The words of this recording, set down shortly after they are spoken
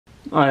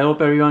I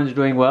hope everyone's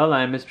doing well.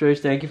 I'm Mr.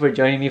 Ish. Thank you for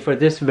joining me for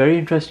this very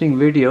interesting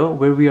video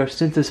where we are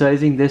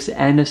synthesizing this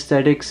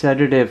anesthetic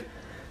sedative,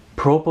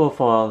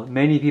 Propofol.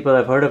 Many people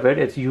have heard of it.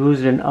 It's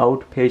used in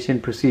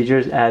outpatient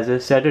procedures as a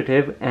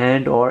sedative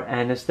and or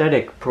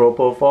anesthetic,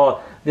 Propofol.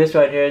 This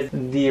right here is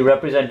the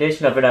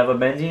representation of it. I have a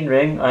benzene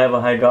ring, I have a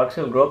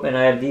hydroxyl group, and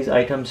I have these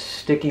items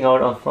sticking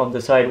out from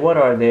the side. What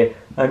are they?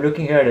 I'm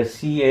looking here at a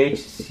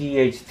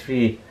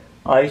CH3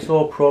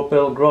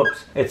 isopropyl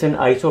groups. It's an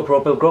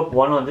isopropyl group,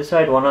 one on this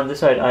side, one on this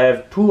side. I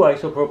have two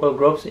isopropyl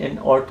groups in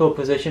ortho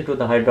position to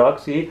the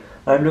hydroxy.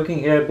 I'm looking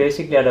here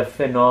basically at a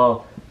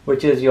phenol,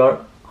 which is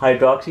your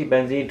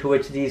hydroxybenzene, to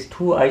which these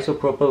two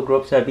isopropyl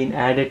groups have been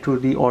added to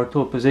the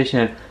ortho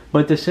position.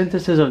 But the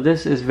synthesis of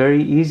this is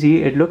very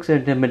easy. It looks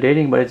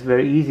intimidating, but it's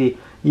very easy.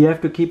 You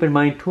have to keep in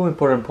mind two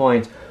important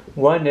points.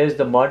 One is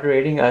the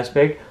moderating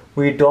aspect.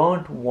 We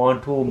don't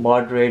want to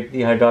moderate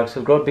the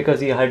hydroxyl group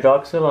because the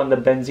hydroxyl on the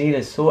benzene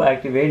is so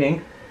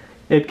activating.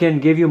 It can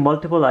give you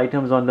multiple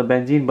items on the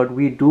benzene, but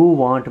we do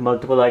want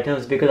multiple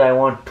items because I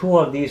want two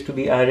of these to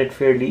be added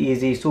fairly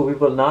easy, so we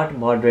will not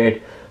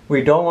moderate.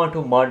 We don't want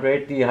to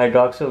moderate the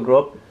hydroxyl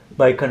group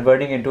by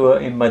converting into a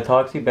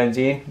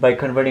methoxybenzene. By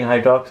converting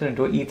hydroxyl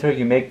into ether,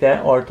 you make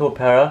that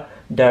ortho-para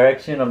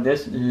direction of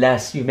this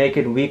less, you make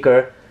it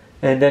weaker,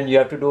 and then you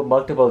have to do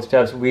multiple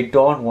steps. We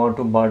don't want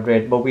to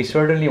moderate, but we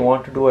certainly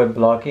want to do a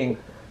blocking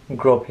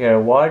group here.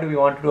 Why do we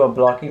want to do a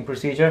blocking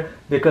procedure?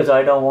 Because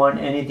I don't want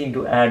anything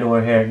to add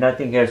over here,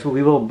 nothing here. So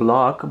we will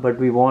block, but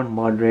we won't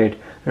moderate.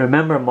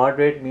 Remember,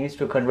 moderate means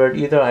to convert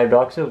either a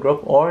hydroxyl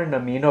group or an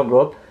amino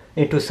group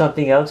into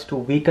something else to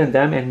weaken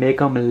them and make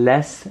them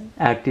less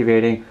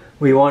activating.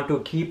 We want to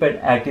keep it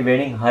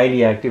activating,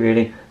 highly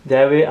activating.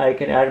 That way I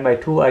can add my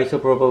two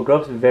isopropyl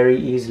groups very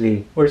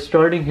easily. We're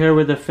starting here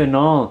with the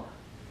phenol.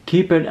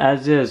 Keep it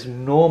as is,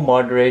 no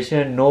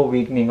moderation, no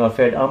weakening of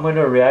it. I'm going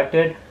to react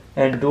it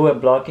and do a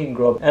blocking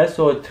group,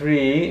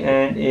 SO3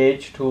 and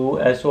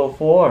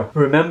H2SO4.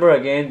 Remember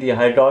again, the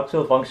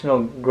hydroxyl functional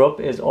group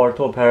is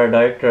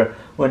ortho-para.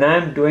 When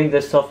I'm doing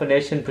this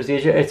sulfonation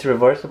procedure, it's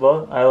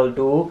reversible. I will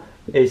do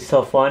a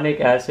sulfonic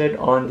acid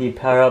on the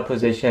para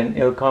position.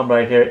 It'll come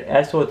right here,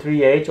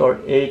 SO3H or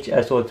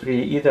HSO3,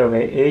 either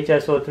way,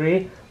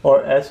 HSO3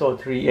 or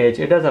SO3H.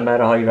 It doesn't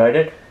matter how you write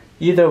it.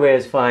 Either way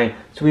is fine.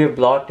 So we have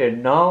blocked it.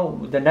 Now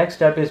the next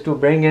step is to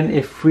bring in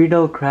a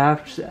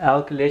Friedel-Crafts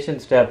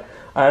alkylation step.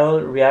 I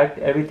will react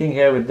everything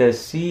here with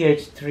this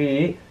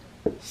CH3,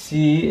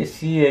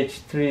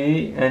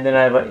 CH3, and then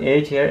I have a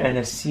H here and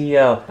a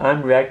Cl.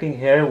 I'm reacting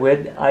here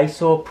with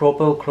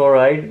isopropyl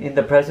chloride in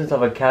the presence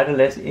of a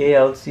catalyst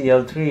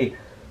AlCl3.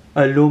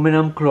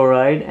 Aluminum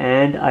chloride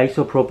and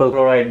isopropyl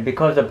chloride.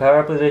 Because the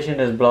para position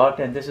is blocked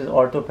and this is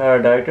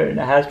ortho-para, it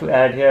has to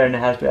add here and it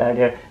has to add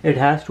here. It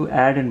has to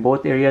add in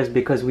both areas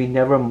because we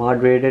never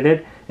moderated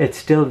it. It's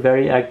still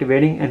very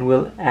activating and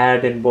will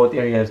add in both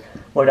areas.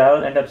 What I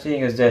will end up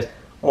seeing is this: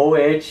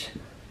 OH,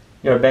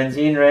 your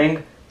benzene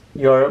ring,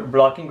 your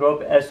blocking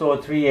group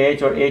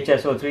SO3H or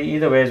HSO3,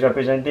 either way is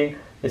representing,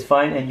 is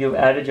fine, and you've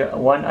added your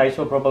one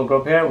isopropyl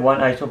group here, one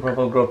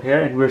isopropyl group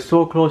here, and we're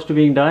so close to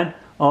being done.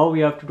 All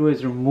we have to do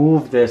is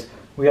remove this.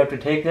 We have to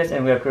take this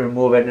and we have to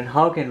remove it. And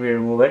how can we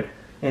remove it?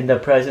 In the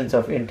presence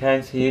of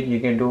intense heat, you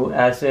can do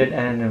acid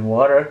and in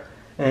water,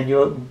 and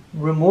you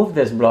remove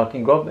this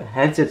blocking group.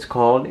 Hence it's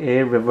called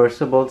a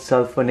reversible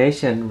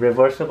sulfonation.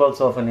 Reversible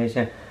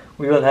sulfonation.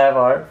 We will have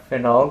our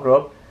phenol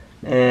group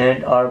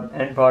and our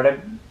end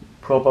product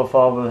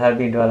Propofol will have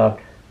been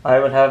developed. I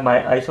will have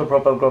my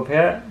isopropyl group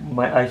here,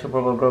 my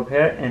isopropyl group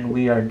here, and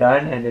we are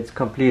done and it's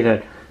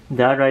completed.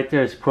 That right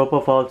there is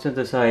Propofol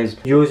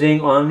synthesized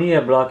using only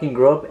a blocking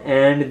group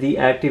and the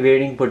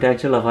activating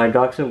potential of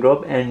hydroxyl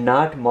group, and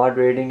not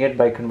moderating it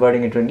by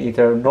converting it to an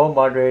ether. No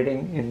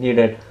moderating is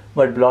needed,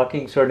 but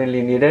blocking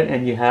certainly needed,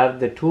 and you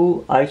have the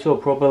two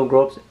isopropyl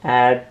groups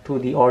add to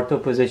the ortho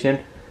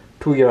position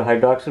to your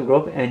hydroxyl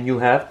group and you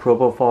have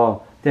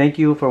Propofol. Thank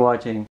you for watching.